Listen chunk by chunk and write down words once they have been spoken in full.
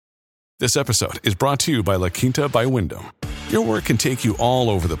This episode is brought to you by La Quinta by Wyndham. Your work can take you all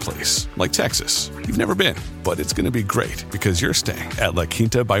over the place, like Texas. You've never been, but it's going to be great because you're staying at La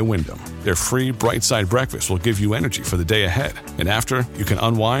Quinta by Wyndham. Their free Bright Side breakfast will give you energy for the day ahead. And after, you can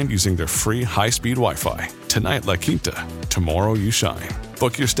unwind using their free high-speed Wi-Fi. Tonight, La Quinta. Tomorrow, you shine.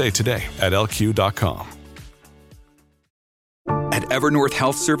 Book your stay today at lq.com. At Evernorth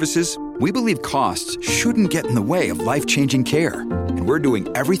Health Services, we believe costs shouldn't get in the way of life-changing care. And we're doing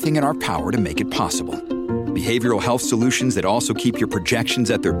everything in our power to make it possible. Behavioral health solutions that also keep your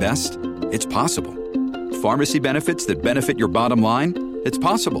projections at their best? It's possible. Pharmacy benefits that benefit your bottom line? It's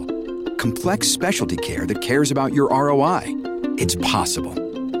possible. Complex specialty care that cares about your ROI? It's possible.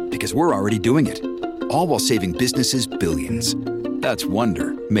 Because we're already doing it. All while saving businesses billions. That's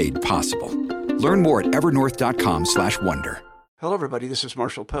Wonder made possible. Learn more at evernorth.com/wonder. Hello, everybody. This is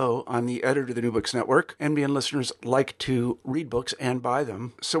Marshall Poe. I'm the editor of the New Books Network. NBN listeners like to read books and buy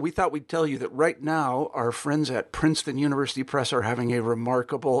them. So we thought we'd tell you that right now, our friends at Princeton University Press are having a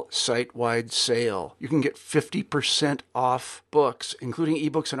remarkable site-wide sale. You can get 50% off books, including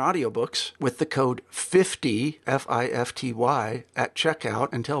ebooks and audiobooks, with the code 50, F-I-F-T-Y, at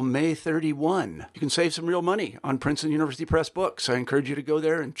checkout until May 31. You can save some real money on Princeton University Press books. I encourage you to go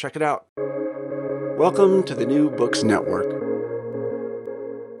there and check it out. Welcome to the New Books Network.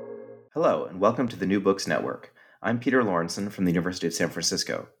 Hello, and welcome to the New Books Network. I'm Peter Lawrenson from the University of San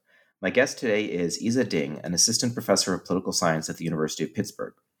Francisco. My guest today is Isa Ding, an assistant professor of political science at the University of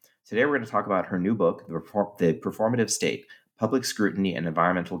Pittsburgh. Today we're going to talk about her new book, The Performative State, Public Scrutiny and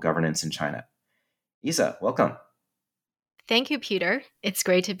Environmental Governance in China. Isa, welcome. Thank you, Peter. It's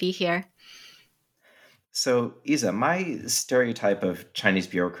great to be here. So, Isa, my stereotype of Chinese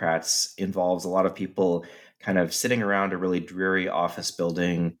bureaucrats involves a lot of people kind of sitting around a really dreary office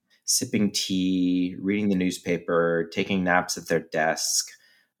building, sipping tea, reading the newspaper, taking naps at their desk.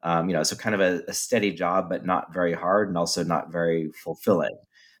 So kind of a steady job, but not very hard and also not very fulfilling.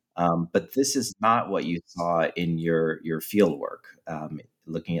 But this is not what you saw in your field work,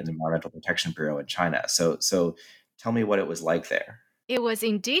 looking at the Environmental Protection Bureau in China. So tell me what it was like there. It was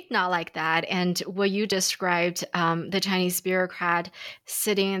indeed not like that. And what you described, the Chinese bureaucrat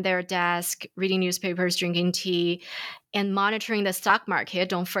sitting at their desk, reading newspapers, drinking tea, and monitoring the stock market.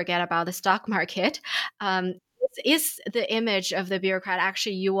 Don't forget about the stock market. Is the image of the bureaucrat.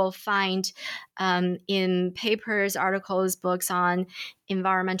 Actually, you will find in papers, articles, books on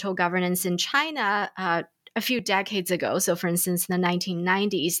environmental governance in China a few decades ago. So for instance, in the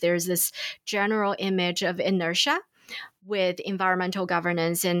 1990s, there's this general image of inertia with environmental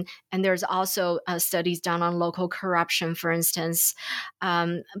governance. And there's also studies done on local corruption, for instance.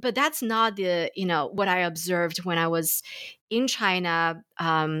 But that's not what I observed when I was in China,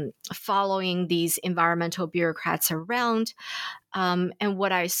 following these environmental bureaucrats around. And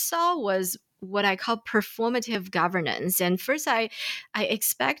what I saw was what I call performative governance. And first, I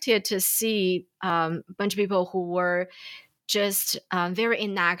expected to see a bunch of people who were just very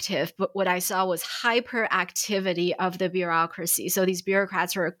inactive. But what I saw was hyperactivity of the bureaucracy. So these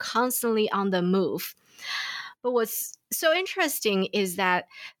bureaucrats are constantly on the move. But what's so interesting is that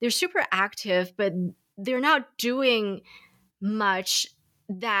they're super active, but they're not doing much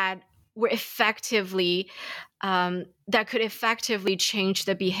that could effectively change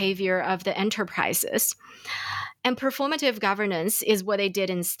the behavior of the enterprises. And performative governance is what they did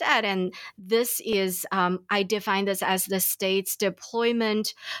instead. And this is, I define this as the state's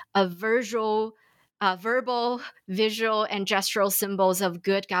deployment of verbal, visual, and gestural symbols of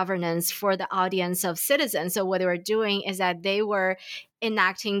good governance for the audience of citizens. So what they were doing is that they were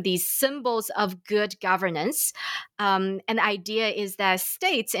enacting these symbols of good governance. And the idea is that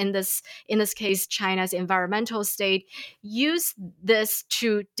states, in this case, China's environmental state, use this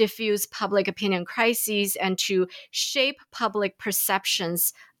to diffuse public opinion crises and to shape public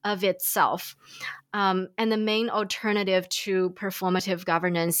perceptions of itself. And the main alternative to performative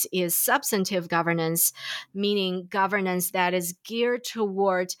governance is substantive governance, meaning governance that is geared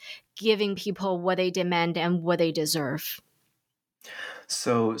toward giving people what they demand and what they deserve.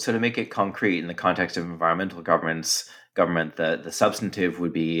 So to make it concrete in the context of environmental government, the substantive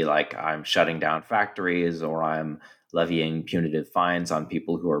would be like I'm shutting down factories, or I'm levying punitive fines on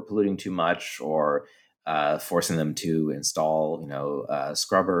people who are polluting too much, or forcing them to install,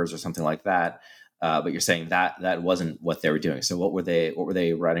 scrubbers or something like that. But you're saying that wasn't what they were doing. So what were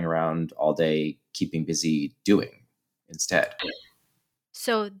they riding around all day, keeping busy doing instead?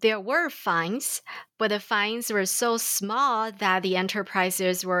 So there were fines, but the fines were so small that the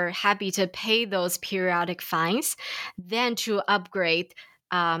enterprises were happy to pay those periodic fines than to upgrade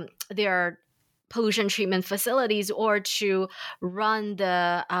their pollution treatment facilities or to run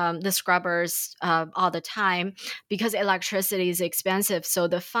the scrubbers all the time, because electricity is expensive. So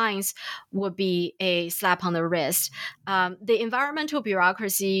the fines would be a slap on the wrist. The environmental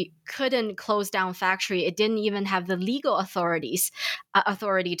bureaucracy couldn't close down factory. It didn't even have the legal authority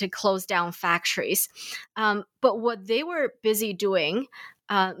to close down factories. But what they were busy doing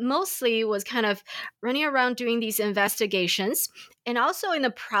mostly was kind of running around doing these investigations, and also in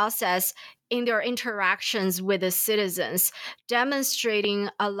the process, in their interactions with the citizens, demonstrating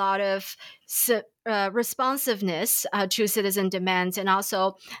a lot of responsiveness to citizen demands, and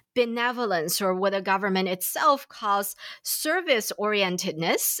also benevolence, or what the government itself calls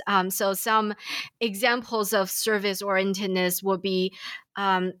service-orientedness. So some examples of service-orientedness would be,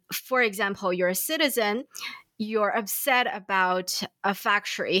 for example, you're a citizen, you're upset about a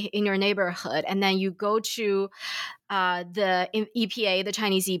factory in your neighborhood, and then you go to the EPA, the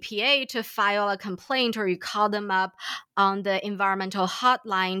Chinese EPA, to file a complaint, or you call them up on the environmental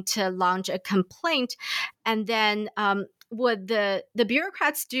hotline to launch a complaint. And then what the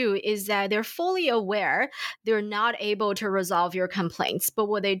bureaucrats do is that they're fully aware they're not able to resolve your complaints. But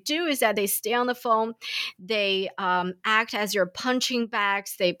what they do is that they stay on the phone, they act as your punching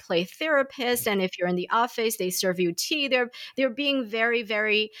bags, they play therapist, and if you're in the office, they serve you tea. They're being very,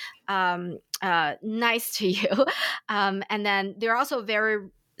 very nice to you. And then they're also very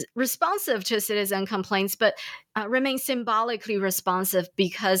responsive to citizen complaints, but remain symbolically responsive,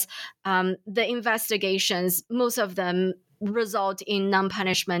 because the investigations, most of them result in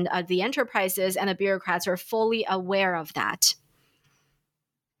non-punishment of the enterprises, and the bureaucrats are fully aware of that.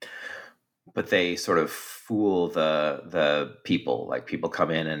 But they sort of fool the people. Like, people come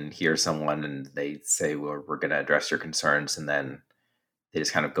in and hear someone and they say, well, we're going to address your concerns, and then they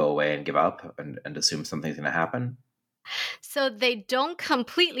just kind of go away and give up and assume something's going to happen. So they don't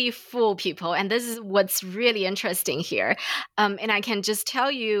completely fool people. And this is what's really interesting here. And I can just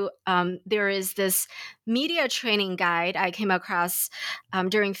tell you, there is this media training guide I came across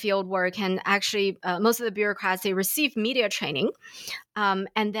during field work. And actually, most of the bureaucrats, they receive media training.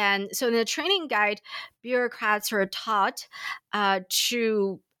 And then, so in the training guide, bureaucrats are taught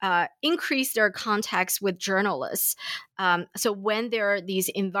to increase their contacts with journalists. So when there are these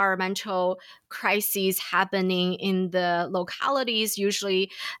environmental crises happening in the localities, usually,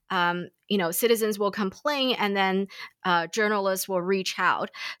 citizens will complain, and then journalists will reach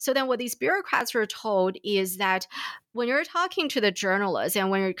out. So then what these bureaucrats were told is that when you're talking to the journalists, and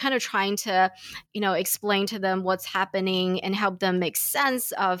when you're kind of trying to, explain to them what's happening and help them make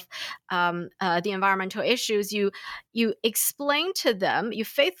sense of the environmental issues, you explain to them, you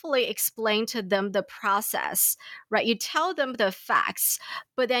faithfully explain to them the process, right? You tell them the facts,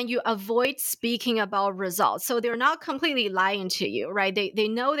 but then you avoid speaking about results. So they're not completely lying to you, right? They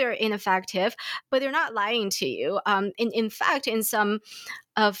know they're ineffective, but they're not lying to you. In fact, in some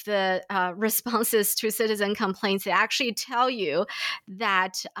of the responses to citizen complaints, they actually tell you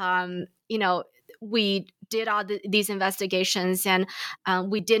that, we did all these investigations, and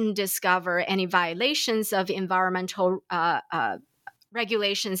we didn't discover any violations of environmental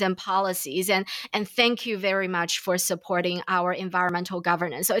regulations and policies, and thank you very much for supporting our environmental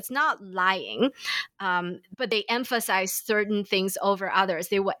governance. So it's not lying, but they emphasize certain things over others.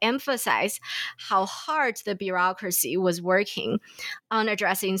 They will emphasize how hard the bureaucracy was working on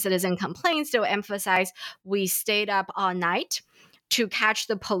addressing citizen complaints. They'll emphasize, we stayed up all night to catch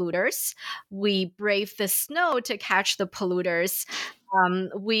the polluters. We braved the snow to catch the polluters.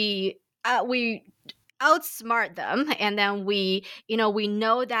 We outsmart them, and then we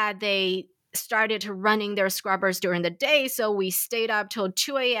know that they started running their scrubbers during the day, so we stayed up till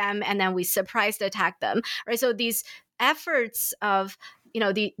 2 a.m. and then we surprise attacked them, right? So these efforts of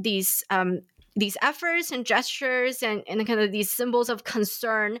these efforts and gestures and kind of these symbols of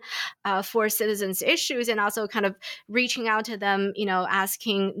concern for citizens' issues, and also kind of reaching out to them,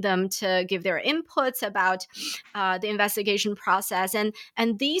 asking them to give their inputs about the investigation process.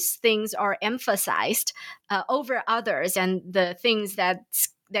 And these things are emphasized over others, and the things that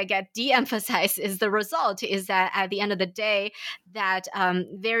get de-emphasized is the result is that at the end of the day, that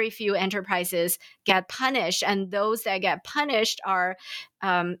very few enterprises get punished, and those that get punished are,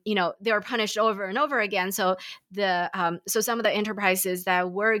 they're punished over and over again. So so some of the enterprises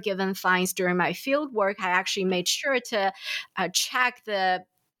that were given fines during my field work, I actually made sure to check the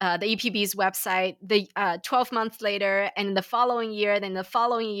EPB's website 12 months later, and the following year, then the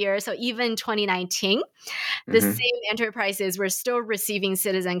following year. So even 2019, the same enterprises were still receiving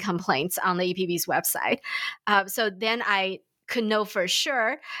citizen complaints on the EPB's website. So then I could know for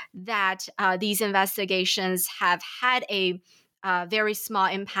sure that these investigations have had a very small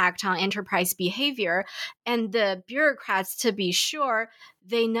impact on enterprise behavior. And the bureaucrats, to be sure,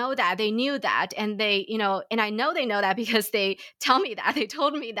 they know that, they knew that, and and I know they know that because they tell me that, they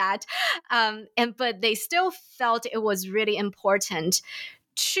told me that, but they still felt it was really important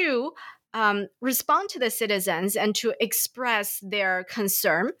to respond to the citizens and to express their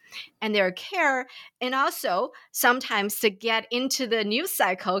concern and their care, and also sometimes to get into the news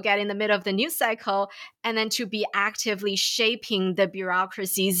cycle, get in the middle of the news cycle, and then to be actively shaping the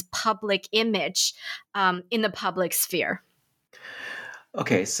bureaucracy's public image in the public sphere.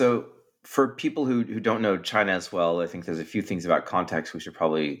 Okay, so for people who don't know China as well, I think there's a few things about context we should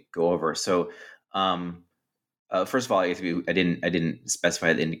probably go over. So, first of all, I didn't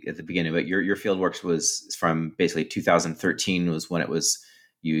specify at the beginning, but your fieldwork was from basically 2013 was when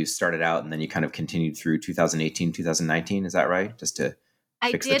you started out, and then you kind of continued through 2018, 2019. Is that right? Just to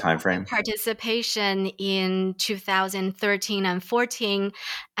fix the time frame. Participation in 2013 and 14,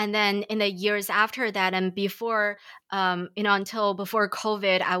 and then in the years after that, and before, until before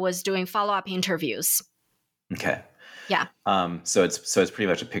COVID, I was doing follow-up interviews. Okay. Yeah. So it's pretty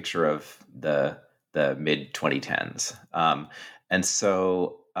much a picture of the mid 2010s. And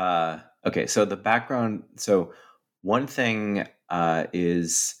so, okay, so the background. So one thing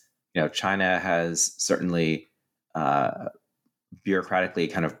is, China has certainly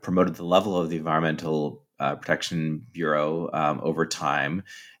bureaucratically kind of promoted the level of the Environmental Protection Bureau over time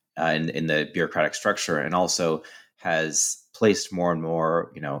in the bureaucratic structure, and also has placed more and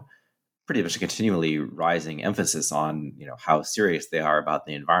more, pretty much a continually rising emphasis on, how serious they are about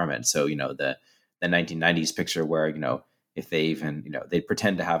the environment. So, the 1990s picture where, if they even, they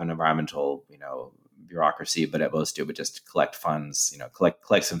pretend to have an environmental, bureaucracy, but at most it would just collect funds,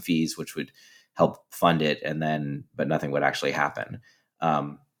 collect some fees, which would help fund it, but nothing would actually happen.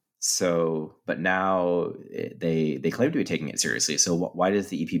 But now they claim to be taking it seriously. So why does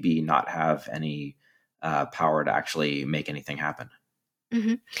the EPB not have any power to actually make anything happen?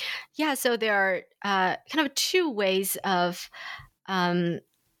 Mm-hmm. Yeah, so there are kind of two ways of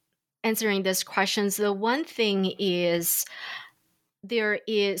answering this question. So the one thing is,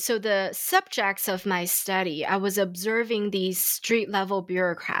 so the subjects of my study, I was observing these street level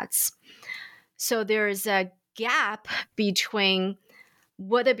bureaucrats. So there is a gap between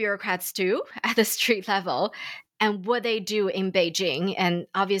what the bureaucrats do at the street level and what they do in Beijing. And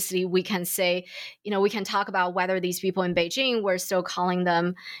obviously we can say, we can talk about whether these people in Beijing, we're still calling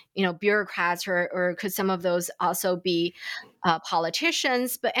them, bureaucrats, or could some of those also be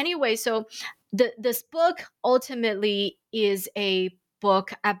politicians. But anyway, so this book ultimately is a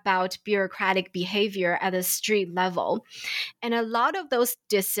book about bureaucratic behavior at the street level. And a lot of those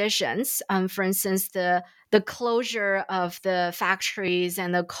decisions, for instance, the closure of the factories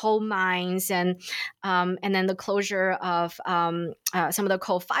and the coal mines, and then the closure of some of the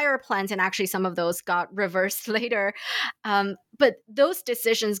coal fire plants, and actually some of those got reversed later. But those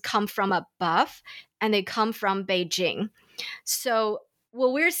decisions come from above, and they come from Beijing. So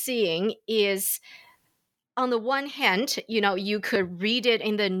what we're seeing is, on the one hand, you could read it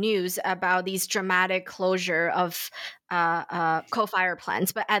in the news about these dramatic closure of coal fire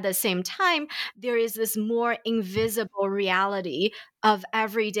plants, but at the same time, there is this more invisible reality of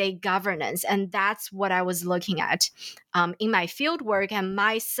everyday governance, and that's what I was looking at in my field work. And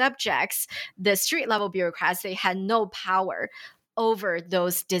my subjects, the street level bureaucrats, they had no power over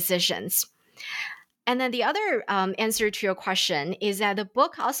those decisions. And then the other answer to your question is that the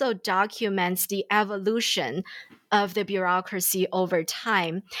book also documents the evolution of the bureaucracy over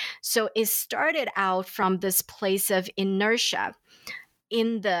time. So it started out from this place of inertia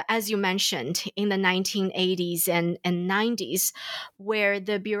as you mentioned, in the 1980s and 90s, where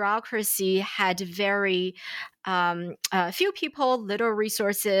the bureaucracy had very few people, little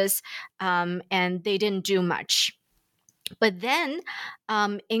resources, and they didn't do much. But then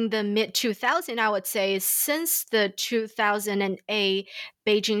in the mid-2000s, I would say, since the 2008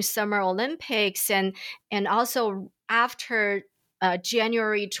 Beijing Summer Olympics, and also after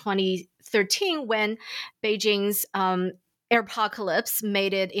January 2013, when Beijing's airpocalypse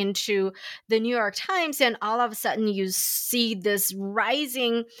made it into the New York Times, and all of a sudden you see this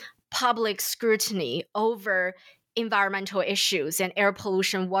rising public scrutiny over environmental issues and air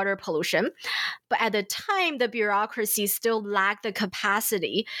pollution, water pollution. But at the time, the bureaucracy still lacked the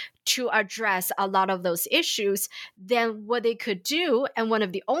capacity to address a lot of those issues. Then what they could do, and one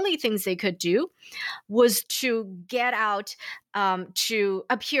of the only things they could do, was to get out, to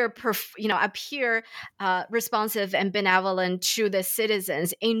appear responsive and benevolent to the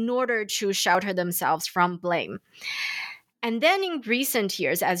citizens in order to shelter themselves from blame. And then in recent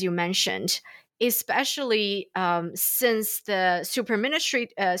years, as you mentioned, especially since the super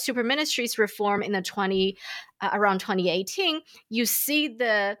ministries reform in the around 2018, you see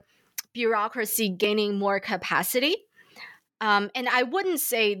the bureaucracy gaining more capacity. And I wouldn't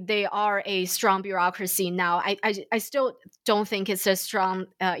say they are a strong bureaucracy now. I still don't think it's a strong,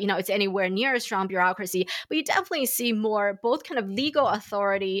 it's anywhere near a strong bureaucracy. But you definitely see more both kind of legal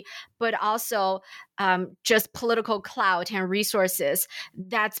authority, but also just political clout and resources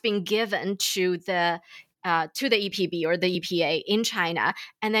that's been given to the EPB or the EPA in China.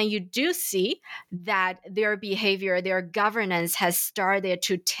 And then you do see that their behavior, their governance has started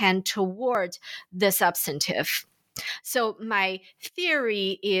to tend toward the substantive. So my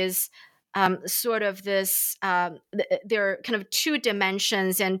theory is sort of this, there are kind of two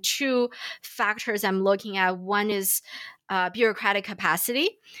dimensions and two factors I'm looking at. One is bureaucratic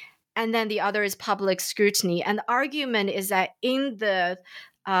capacity, and then the other is public scrutiny. And the argument is that in the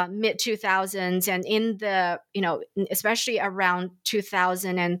mid 2000s and in the, especially around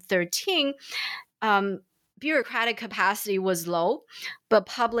 2013, bureaucratic capacity was low, but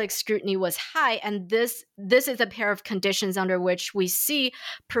public scrutiny was high. And this is a pair of conditions under which we see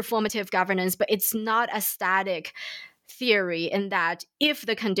performative governance, but it's not a static theory in that if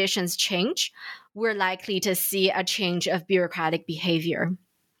the conditions change, we're likely to see a change of bureaucratic behavior.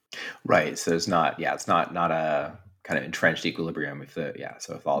 Right. So it's not a kind of entrenched equilibrium.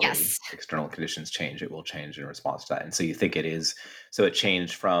 So if all the external conditions change, it will change in response to that. And so you think it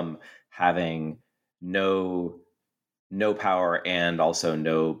changed from having no power and also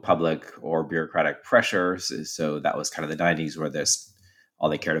no public or bureaucratic pressures. So that was kind of the 90s where all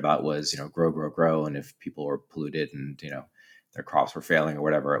they cared about was, grow. And if people were polluted and, their crops were failing or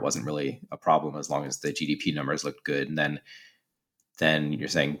whatever, it wasn't really a problem as long as the GDP numbers looked good. And then you're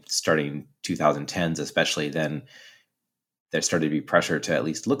saying starting 2010s, especially, then there started to be pressure to at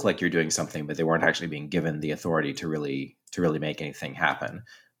least look like you're doing something, but they weren't actually being given the authority to really make anything happen.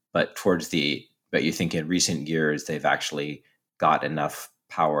 But you think in recent years, they've actually got enough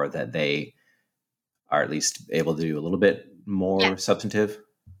power that they are at least able to do a little bit more substantive?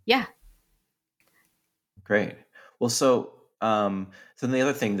 Yeah. Great. Well, so then the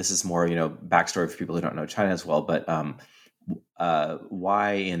other thing, this is more, backstory for people who don't know China as well, but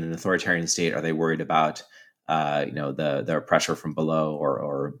why in an authoritarian state are they worried about, the pressure from below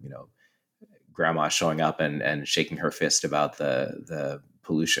or grandma showing up and shaking her fist about the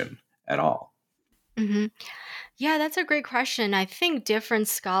pollution at all? Mm-hmm. Yeah, that's a great question. I think different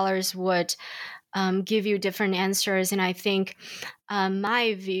scholars would give you different answers. And I think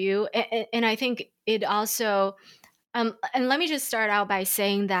my view, and I think it also, and let me just start out by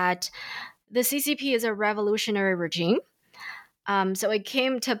saying that the CCP is a revolutionary regime. So it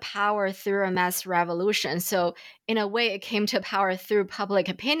came to power through a mass revolution. So in a way, it came to power through public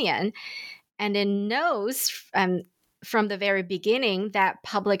opinion. And it knows from the very beginning that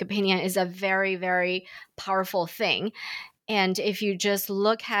public opinion is a very, very powerful thing. And if you just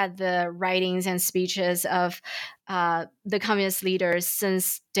look at the writings and speeches of the communist leaders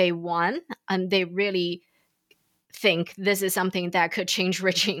since day one, they really think this is something that could change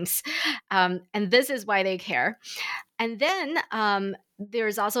regimes. And this is why they care. And then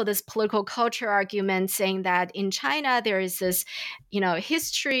there's also this political culture argument saying that in China, there is this,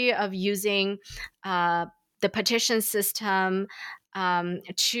 history of using the petition system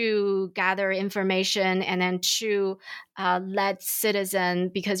to gather information and then to let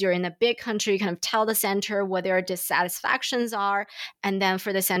citizens, because you're in a big country, kind of tell the center what their dissatisfactions are, and then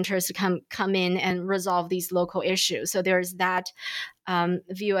for the centers to come in and resolve these local issues. So there's that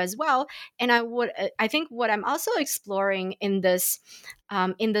view as well. And I think what I'm also exploring in this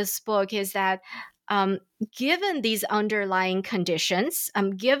book is that given these underlying conditions,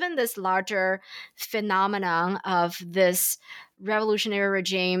 given this larger phenomenon of this revolutionary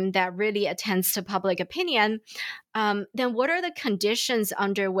regime that really attends to public opinion, then what are the conditions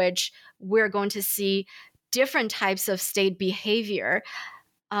under which we're going to see different types of state behavior?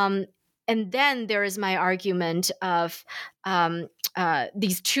 And then there is my argument of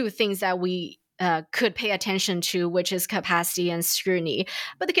these two things that we could pay attention to, which is capacity and scrutiny.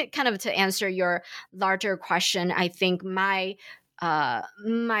 But kind of to answer your larger question, I think my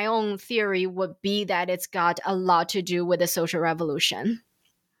own theory would be that it's got a lot to do with the social revolution,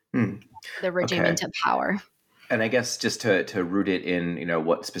 the regime into power. And I guess just to root it in,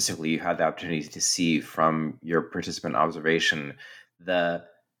 what specifically you had the opportunity to see from your participant observation, the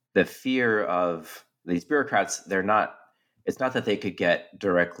fear of these bureaucrats, it's not that they could get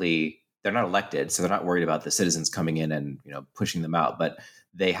directly, they're not elected, so they're not worried about the citizens coming in and, pushing them out, but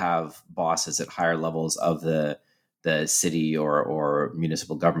they have bosses at higher levels of the city or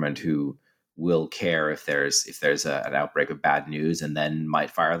municipal government who will care if there's an outbreak of bad news, and then might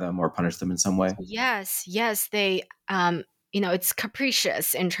fire them or punish them in some way? Yes, they it's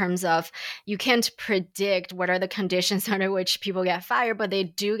capricious in terms of you can't predict what are the conditions under which people get fired, but they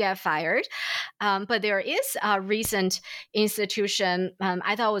do get fired. But there is a recent institution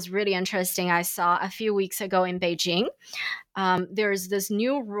I thought was really interesting. I saw a few weeks ago in Beijing. There's this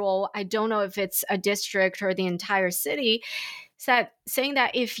new rule. I don't know if it's a district or the entire city, saying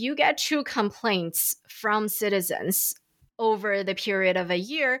that if you get 2 complaints from citizens over the period of a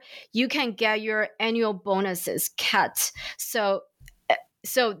year, you can get your annual bonuses cut. So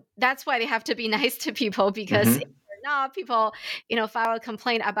that's why they have to be nice to people, because if they're not, people, file a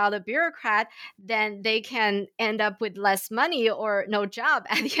complaint about a bureaucrat, then they can end up with less money or no job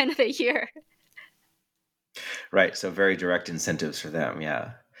at the end of the year. Right. So very direct incentives for them.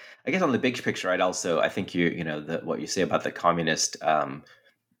 Yeah. I guess on the big picture, I think what you say about the communist,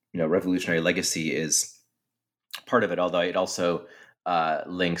 revolutionary legacy is part of it, although it also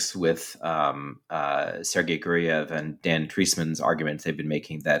links with Sergei Guriev and Dan Treisman's arguments they've been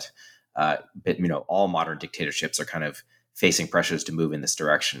making that all modern dictatorships are kind of facing pressures to move in this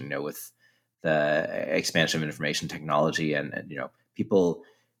direction, with the expansion of information technology, and people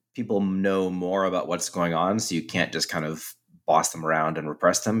know more about what's going on, so you can't just kind of boss them around and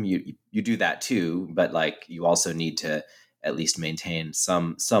repress them. You do that too, but you also need to at least maintain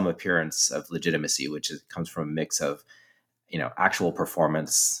some appearance of legitimacy, which comes from a mix of, actual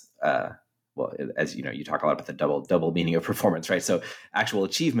performance. As you talk a lot about the double meaning of performance, right? So actual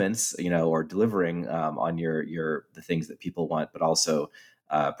achievements, or delivering on the things that people want, but also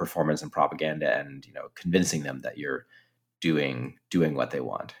performance and propaganda, and convincing them that you're doing what they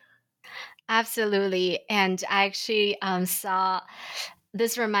want. Absolutely. And I actually saw,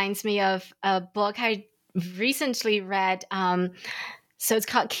 this reminds me of a book I recently read. So it's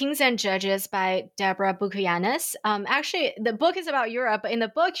called Kings and Judges by Deborah Bukoyannis. Actually, the book is about Europe. In the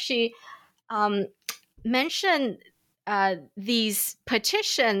book, she mentioned these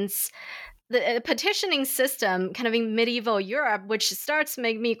petitions, the petitioning system kind of in medieval Europe, which starts to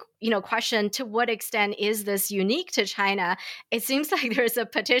make me, question to what extent is this unique to China? It seems like there's a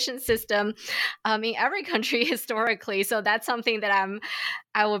petition system in every country historically. So that's something that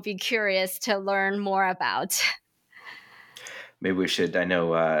I would be curious to learn more about. Maybe we should. I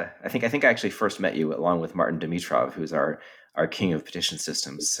know. I think I actually first met you along with Martin Dimitrov, who's our king of petition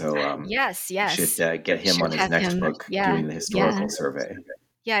systems. So yes, we should get him on his next book, doing the historical survey.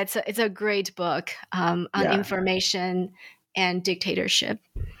 Yeah, it's a great book on information and dictatorship.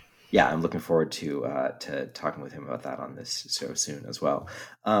 Yeah, I'm looking forward to talking with him about that on this show soon as well.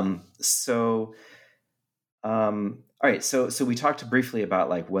 All right. So we talked briefly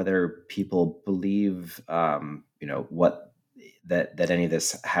about whether people believe what that any of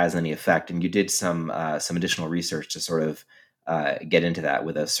this has any effect, and you did some additional research to sort of get into that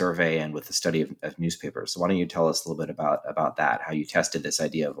with a survey and with the study of newspapers. So why don't you tell us a little bit about that, how you tested this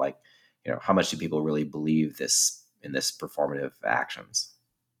idea of how much do people really believe this in this performative actions?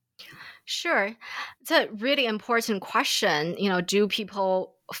 Sure. It's a really important question. Do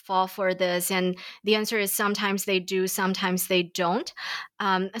people fall for this? And the answer is sometimes they do, sometimes they don't.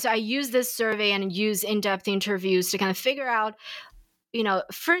 So I use this survey and use in-depth interviews to kind of figure out,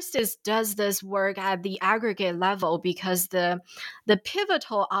 first is, does this work at the aggregate level? Because the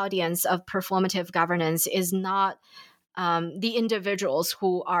pivotal audience of performative governance is not the individuals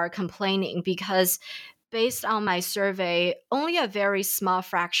who are complaining, because based on my survey, only a very small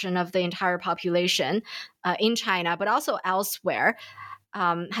fraction of the entire population in China, but also elsewhere,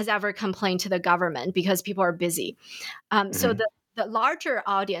 has ever complained to the government because people are busy. So the larger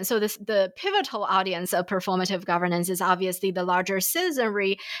audience, so the pivotal audience of performative governance is obviously the larger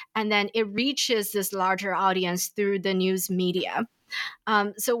citizenry, and then it reaches this larger audience through the news media.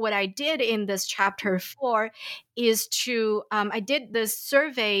 So what I did in this chapter 4 is I did this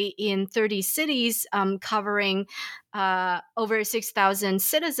survey in 30 cities covering over 6,000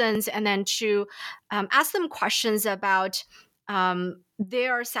 citizens, and then to ask them questions about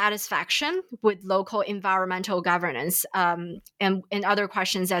their satisfaction with local environmental governance, and other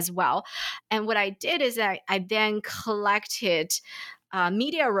questions as well. And what I did is I then collected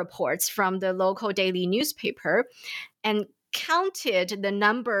media reports from the local daily newspaper and counted the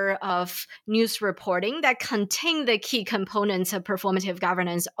number of news reporting that contain the key components of performative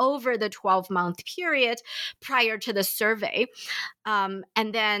governance over the 12-month period prior to the survey. And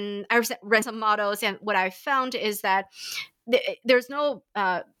then I ran some models, and what I found is that there's no,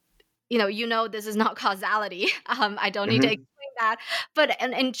 this is not causality. I don't need to explain that. But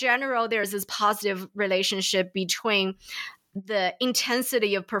in general, there's this positive relationship between the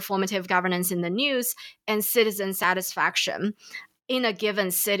intensity of performative governance in the news and citizen satisfaction in a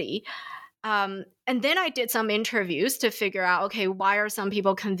given city. And then I did some interviews to figure out, okay, why are some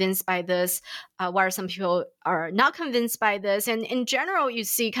people convinced by this? Why are some people are not convinced by this? And in general, you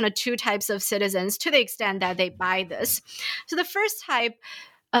see kind of two types of citizens to the extent that they buy this. So the first type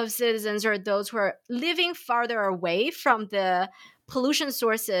of citizens are those who are living farther away from the pollution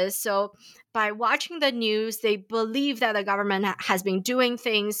sources. So by watching the news, they believe that the government has been doing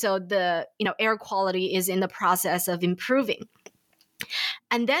things, so the air quality is in the process of improving.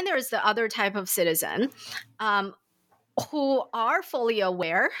 And then there's the other type of citizen who are fully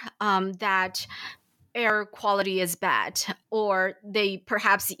aware that air quality is bad, or they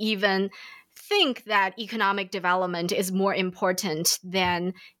perhaps even think that economic development is more important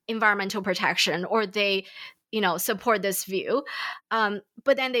than environmental protection, or they support this view.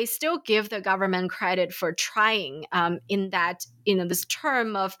 But then they still give the government credit for trying in that, this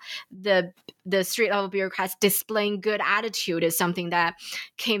term of the street level bureaucrats displaying good attitude is something that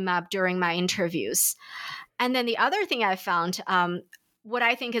came up during my interviews. And then the other thing I found, what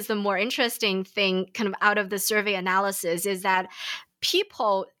I think is the more interesting thing kind of out of the survey analysis, is that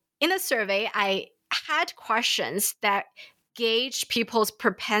people in the survey, I had questions that gauge people's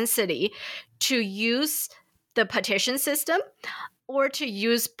propensity to use the petition system or to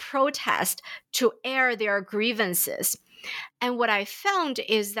use protest to air their grievances. And what I found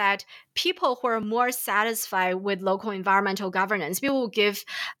is that people who are more satisfied with local environmental governance, people who give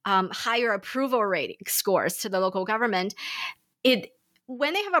higher approval rating scores to the local government,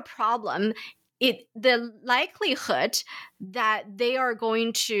 when they have a problem, the likelihood that they are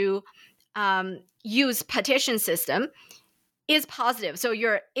going to use petition system is positive. So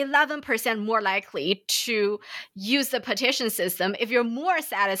you're 11% more likely to use the petition system if you're more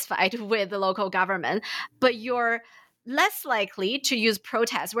satisfied with the local government, but you're less likely to use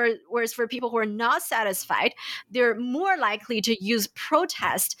protest. Whereas for people who are not satisfied, they're more likely to use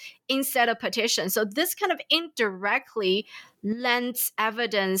protest instead of petition. So this kind of indirectly lends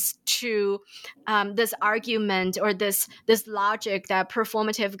evidence to this argument or this logic that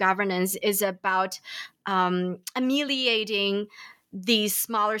performative governance is about ameliorating these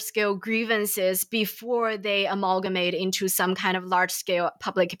smaller scale grievances before they amalgamate into some kind of large scale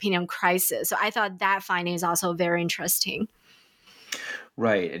public opinion crisis. So I thought that finding is also very interesting.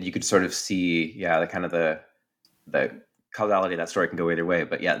 Right. And you could sort of see, the kind of the causality of that story can go either way.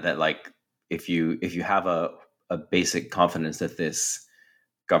 But that like if you have a basic confidence that this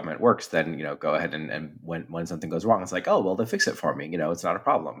government works, then go ahead and when something goes wrong, it's like, oh well, they'll fix it for me. It's not a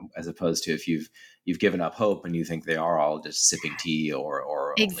problem. As opposed to if you've given up hope and you think they are all just sipping tea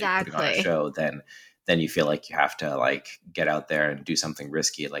or exactly only putting on a show, then you feel like you have to like get out there and do something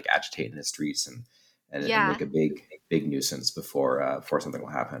risky, like agitate in the streets and make a big nuisance before something will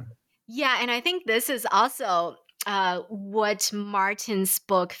happen. Yeah, and I think this is also what Martin's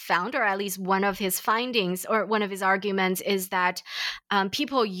book found, or at least one of his findings or one of his arguments, is that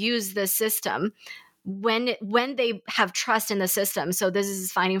people use the system when they have trust in the system. So this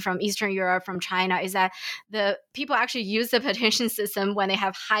is finding from Eastern Europe, from China, is that the people actually use the petition system when they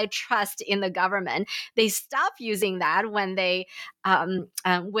have high trust in the government. They stop using that when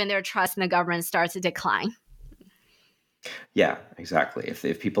their trust in the government starts to decline. Yeah, exactly.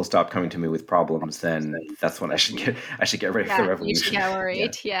 If people stop coming to me with problems, then that's when I should get ready for the revolution. You should get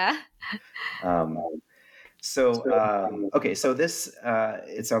worried. Yeah. Okay. So this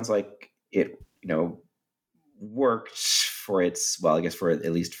it sounds like it worked for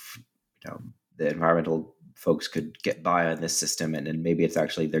at least the environmental folks could get by on this system, and then maybe it's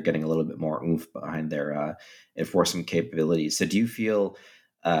actually they're getting a little bit more oomph behind their enforcement capabilities. So do you feel,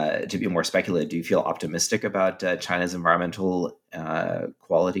 to be more speculative, do you feel optimistic about China's environmental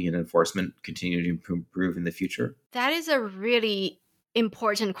quality and enforcement continuing to improve in the future? That is a really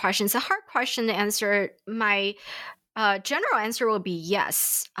important question. It's a hard question to answer. My general answer will be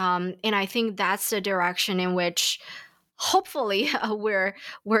yes. And I think that's the direction in which hopefully we're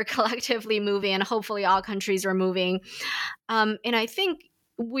collectively moving, and hopefully all countries are moving. And I think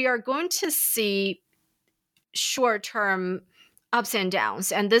we are going to see short-term ups and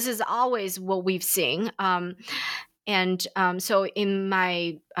downs, and this is always what we've seen. So in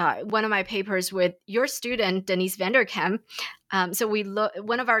my one of my papers with your student Denise Vanderkamp, so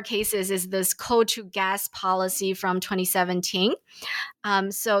one of our cases is this coal to gas policy from 2017.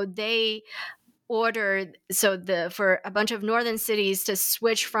 So they ordered for a bunch of northern cities to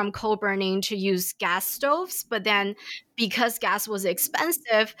switch from coal burning to use gas stoves, but then because gas was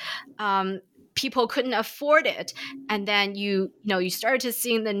expensive, people couldn't afford it. And then you started to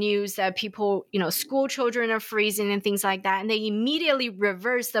see in the news that people, school children are freezing and things like that. And they immediately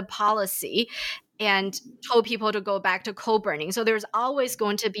reversed the policy and told people to go back to coal burning. So there's always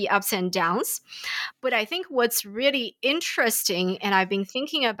going to be ups and downs. But I think what's really interesting, and I've been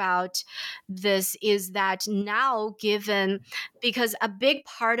thinking about this, is that now because a big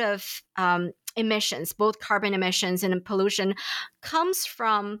part of emissions, both carbon emissions and pollution, comes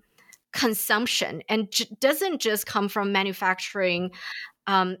from consumption and doesn't just come from manufacturing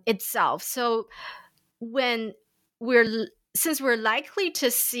itself. So since we're likely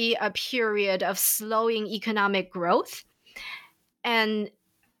to see a period of slowing economic growth, and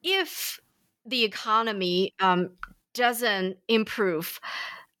if the economy doesn't improve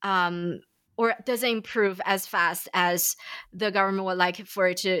or doesn't improve as fast as the government would like for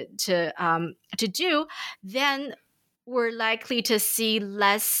it to do, then we're likely to see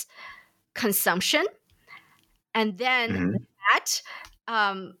less consumption, and then that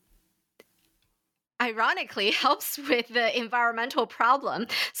ironically helps with the environmental problem.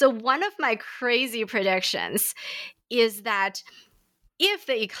 So one of my crazy predictions is that if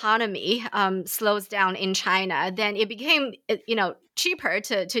the economy slows down in China, then it became cheaper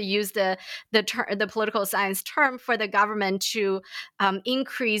to use the political science term for the government to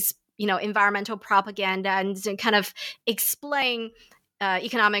increase environmental propaganda and kind of explain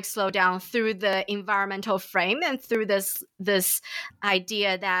economic slowdown through the environmental frame and through this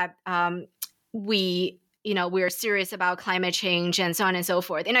idea that we're serious about climate change and so on and so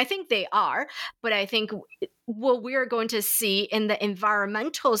forth. And I think they are, but I think what we're going to see in the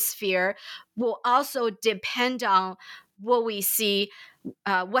environmental sphere will also depend on what we see,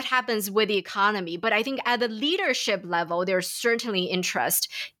 what happens with the economy. But I think at the leadership level, there's certainly interest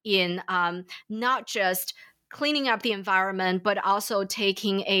in not just cleaning up the environment, but also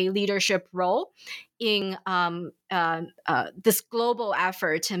taking a leadership role in this global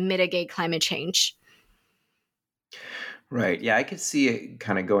effort to mitigate climate change. Right. Yeah, I could see it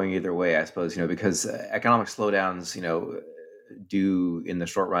kind of going either way, I suppose, because economic slowdowns, do in the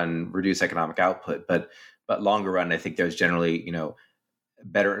short run reduce economic output, but longer run, I think there's generally,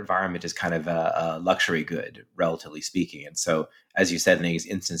 better environment is kind of a luxury good, relatively speaking. And so, as you said in this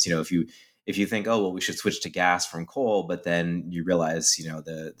instance, if you think, oh, well, we should switch to gas from coal, but then you realize,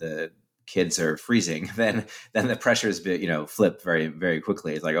 the kids are freezing, then the pressures, flip very, very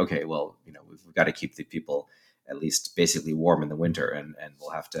quickly. It's like, okay, well, we've got to keep the people at least basically warm in the winter, and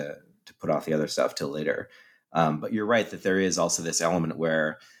we'll have to put off the other stuff till later. But you're right that there is also this element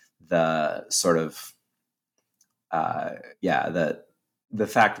where the sort of, the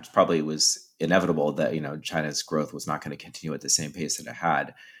fact, which probably was inevitable, that, China's growth was not going to continue at the same pace that it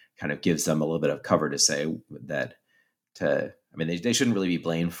had, kind of gives them a little bit of cover to say that they shouldn't really be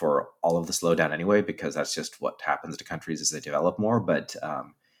blamed for all of the slowdown anyway, because that's just what happens to countries as they develop more. But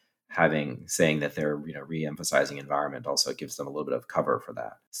saying that they're re-emphasizing environment also gives them a little bit of cover for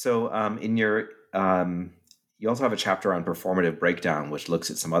that. So in your you also have a chapter on performative breakdown, which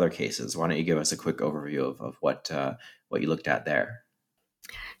looks at some other cases. Why don't you give us a quick overview of what you looked at there?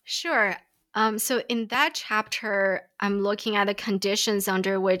 Sure. So in that chapter, I'm looking at the conditions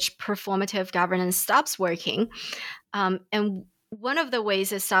under which performative governance stops working. And one of the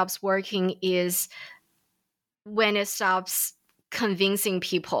ways it stops working is when it stops convincing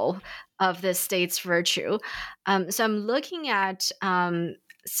people of the state's virtue. So I'm looking at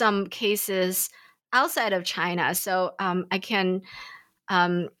some cases outside of China. So I can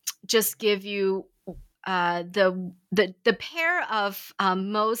just give you the pair of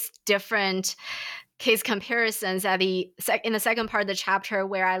most different case comparisons in the second part of the chapter,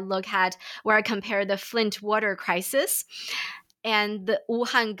 where I compare the Flint water crisis and the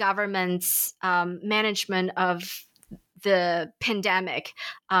Wuhan government's management of the pandemic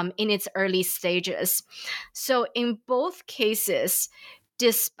in its early stages. So in both cases,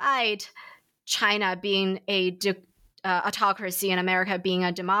 despite China being a autocracy and America being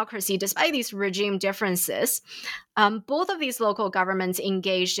a democracy, despite these regime differences, both of these local governments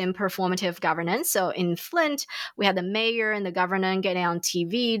engaged in performative governance. So in Flint, we had the mayor and the governor getting on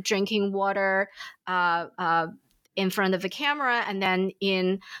TV, drinking water in front of the camera. And then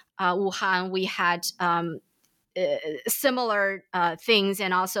in Wuhan, we had similar things,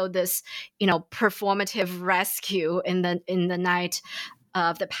 and also this, performative rescue in the night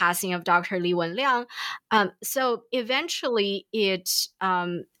of the passing of Dr. Li Wenliang. So eventually it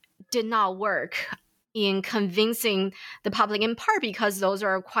did not work in convincing the public, in part because those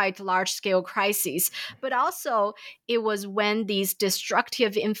are quite large-scale crises. But also it was when these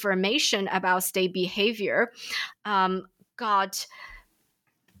destructive information about state behavior got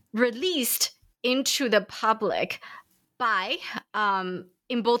released into the public by,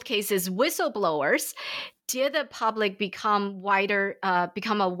 in both cases, whistleblowers, did the public become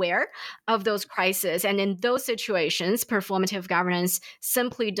aware of those crises? And in those situations, performative governance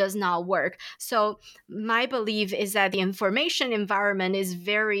simply does not work. So my belief is that the information environment is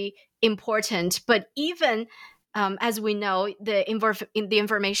very important, but even as we know, the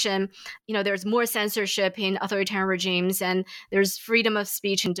information, there's more censorship in authoritarian regimes, and there's freedom of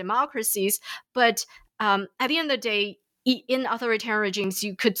speech in democracies. But at the end of the day, in authoritarian regimes,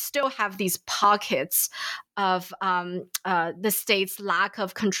 you could still have these pockets of the state's lack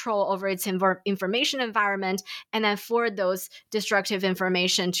of control over its information environment, and then for those destructive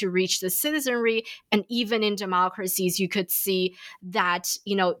information to reach the citizenry. And even in democracies, you could see that,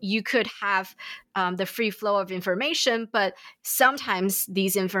 you could have the free flow of information, but sometimes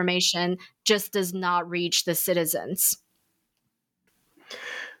these information just does not reach the citizens.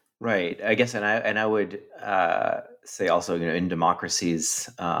 Right. I guess, and I would say also, in democracies,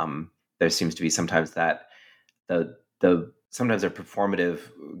 there seems to be sometimes that sometimes a performative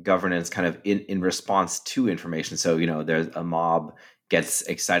governance kind of in response to information. So, there's a mob gets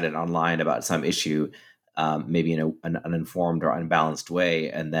excited online about some issue, maybe in an uninformed or unbalanced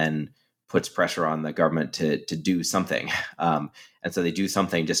way, and then puts pressure on the government to do something. And so they do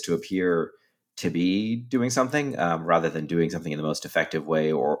something just to appear to be doing something, rather than doing something in the most effective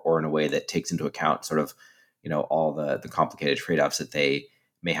way, or in a way that takes into account sort of, all the complicated trade-offs that they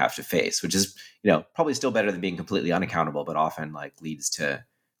may have to face, which is, probably still better than being completely unaccountable, but often leads to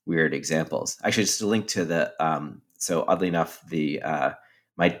weird examples. Actually, just to link to the, so oddly enough, a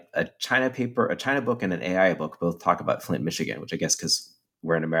China book and an AI book both talk about Flint, Michigan, which I guess because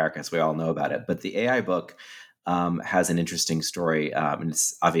we're in America, so we all know about it. But the AI book has an interesting story, and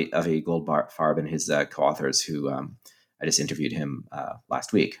it's Avi Goldfarb and his co-authors, who I just interviewed him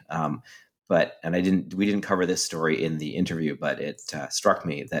last week. We didn't cover this story in the interview, but it struck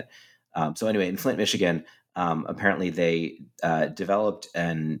me that. So anyway, in Flint, Michigan, apparently they developed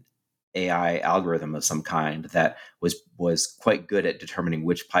an AI algorithm of some kind that was quite good at determining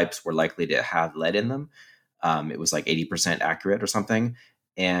which pipes were likely to have lead in them. It was like 80% accurate or something,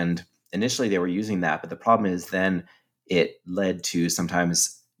 and initially they were using that, but the problem is then it led to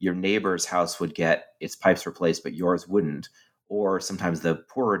sometimes your neighbor's house would get its pipes replaced, but yours wouldn't. Or sometimes the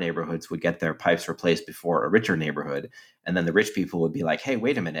poorer neighborhoods would get their pipes replaced before a richer neighborhood. And then the rich people would be like, hey,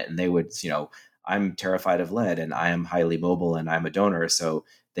 wait a minute. And they would, I'm terrified of lead and I am highly mobile and I'm a donor. So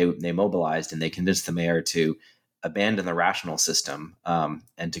they mobilized and they convinced the mayor to abandon the rational system,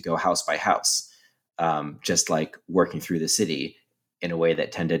 and to go house by house, just like working through the city in a way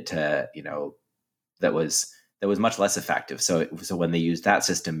that tended to, that was much less effective. So when they used that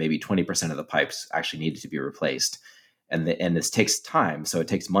system, maybe 20% of the pipes actually needed to be replaced. And this takes time. So it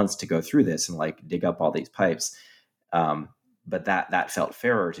takes months to go through this and dig up all these pipes. But that felt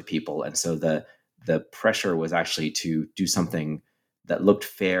fairer to people. And so the pressure was actually to do something that looked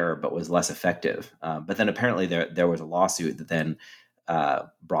fair, but was less effective. But then apparently there was a lawsuit that then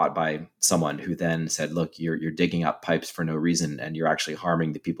brought by someone who then said, look, you're digging up pipes for no reason, and you're actually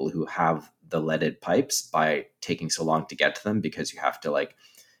harming the people who have the leaded pipes by taking so long to get to them, because you have to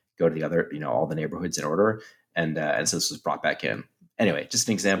go to the other, all the neighborhoods in order. And so this was brought back in. Anyway, just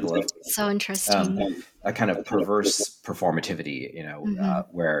an example of so interesting, a kind of perverse performativity,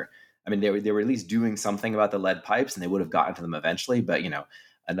 where, I mean, they were at least doing something about the lead pipes, and they would have gotten to them eventually. But,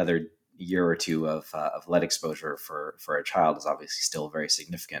 another year or two of lead exposure for a child is obviously still very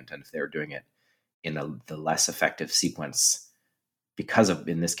significant. And if they were doing it in the less effective sequence,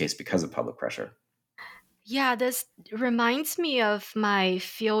 in this case, because of public pressure. Yeah, this reminds me of my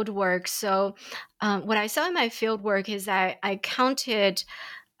field work. So what I saw in my field work is that I counted,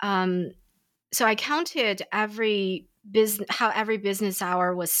 every how every business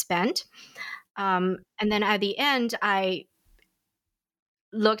hour was spent. And then at the end, I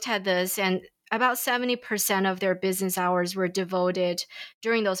looked at this, and about 70% of their business hours were devoted,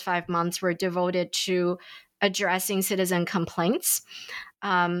 during those 5 months, were devoted to addressing citizen complaints,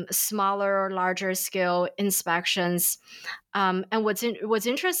 smaller or larger scale inspections. And what's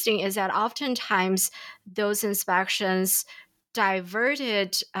interesting is that oftentimes those inspections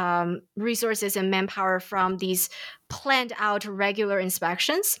diverted resources and manpower from these planned out regular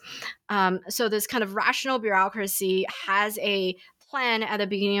inspections. So this kind of rational bureaucracy has a plan at the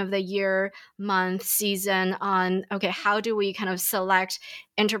beginning of the year, month, season on, okay, how do we kind of select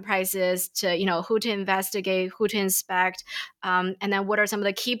enterprises to, who to investigate, who to inspect, and then what are some of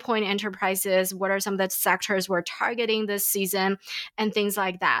the key point enterprises, what are some of the sectors we're targeting this season, and things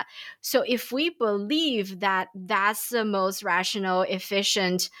like that. So if we believe that that's the most rational,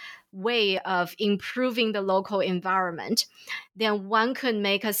 efficient way of improving the local environment, then one could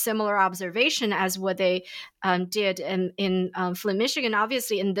make a similar observation as what they did in Flint, Michigan.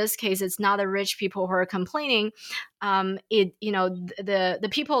 Obviously, in this case, it's not the rich people who are complaining. The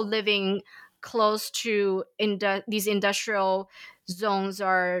people living close to these industrial zones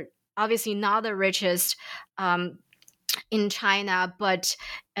are obviously not the richest in China, but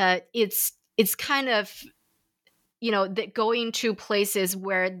it's kind of going to places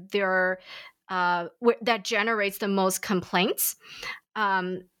where that generates the most complaints,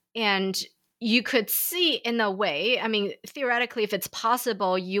 and you could see in a way, I mean, theoretically, if it's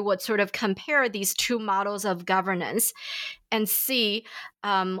possible, you would sort of compare these two models of governance and see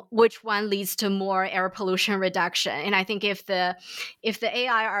which one leads to more air pollution reduction. And I think if the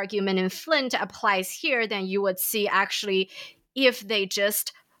AI argument in Flint applies here, then you would see actually if they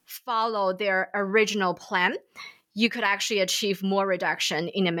just follow their original plan, you could actually achieve more reduction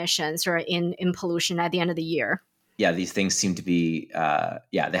in emissions or in pollution at the end of the year. Yeah, these things seem to be,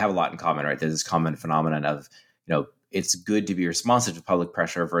 they have a lot in common, right? There's this common phenomenon of, it's good to be responsive to public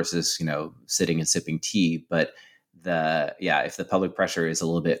pressure versus, sitting and sipping tea. But if the public pressure is a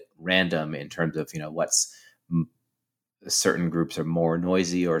little bit random in terms of, certain groups are more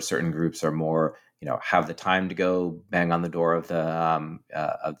noisy or certain groups are more, have the time to go bang on the door of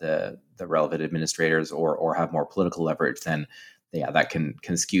the relevant administrators or have more political leverage, then that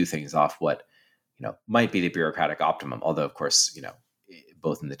can skew things off what, might be the bureaucratic optimum. Although, of course,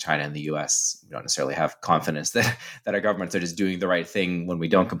 both in the China and the US, we don't necessarily have confidence that our governments are just doing the right thing when we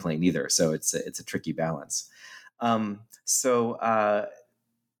don't complain either. So it's a tricky balance. So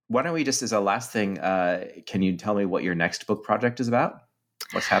why don't we just, as a last thing, can you tell me what your next book project is about?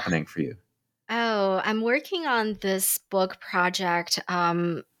 What's happening for you? Oh, I'm working on this book project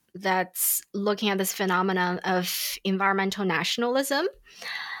that's looking at this phenomenon of environmental nationalism.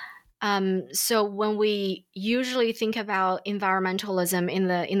 So when we usually think about environmentalism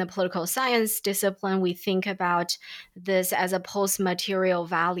in the political science discipline, we think about this as a post-material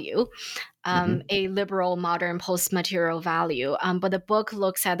value, a liberal modern post-material value. But the book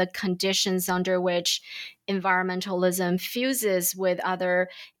looks at the conditions under which environmentalism fuses with other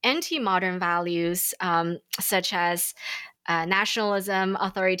anti-modern values, such as nationalism,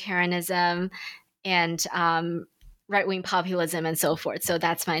 authoritarianism, and right-wing populism and so forth. So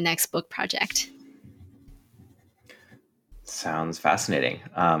that's my next book project. Sounds fascinating.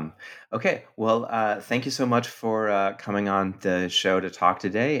 Okay, well, thank you so much for coming on the show to talk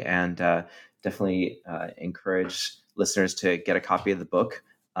today, and definitely encourage listeners to get a copy of the book.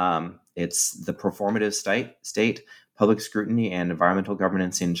 It's The Performative State, Public Scrutiny and Environmental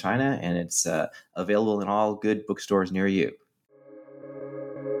Governance in China, and it's available in all good bookstores near you.